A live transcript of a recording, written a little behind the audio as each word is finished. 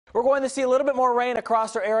We're going to see a little bit more rain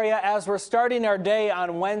across our area as we're starting our day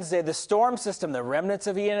on Wednesday. The storm system, the remnants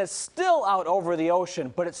of Ian, is still out over the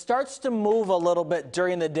ocean, but it starts to move a little bit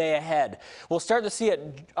during the day ahead. We'll start to see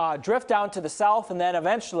it drift down to the south and then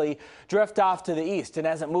eventually drift off to the east. And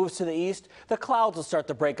as it moves to the east, the clouds will start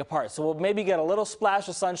to break apart. So we'll maybe get a little splash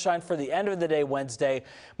of sunshine for the end of the day Wednesday.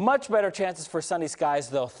 Much better chances for sunny skies,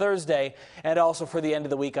 though, Thursday and also for the end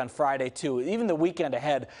of the week on Friday, too. Even the weekend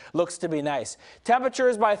ahead looks to be nice.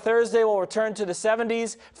 Temperatures by Thursday will return to the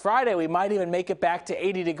 70s. Friday, we might even make it back to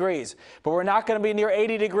 80 degrees. But we're not going to be near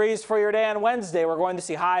 80 degrees for your day on Wednesday. We're going to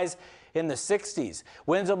see highs in the 60s.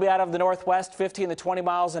 Winds will be out of the northwest, 15 to 20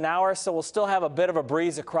 miles an hour, so we'll still have a bit of a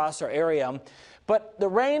breeze across our area. But the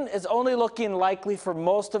rain is only looking likely for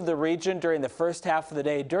most of the region during the first half of the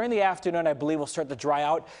day. During the afternoon, I believe we'll start to dry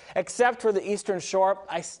out, except for the eastern shore.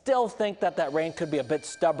 I still think that rain could be a bit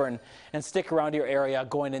stubborn and stick around your area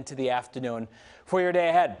going into the afternoon. For your day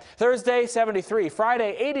ahead, Thursday 73,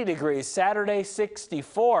 Friday 80 degrees, Saturday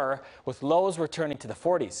 64, with lows returning to the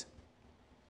 40s.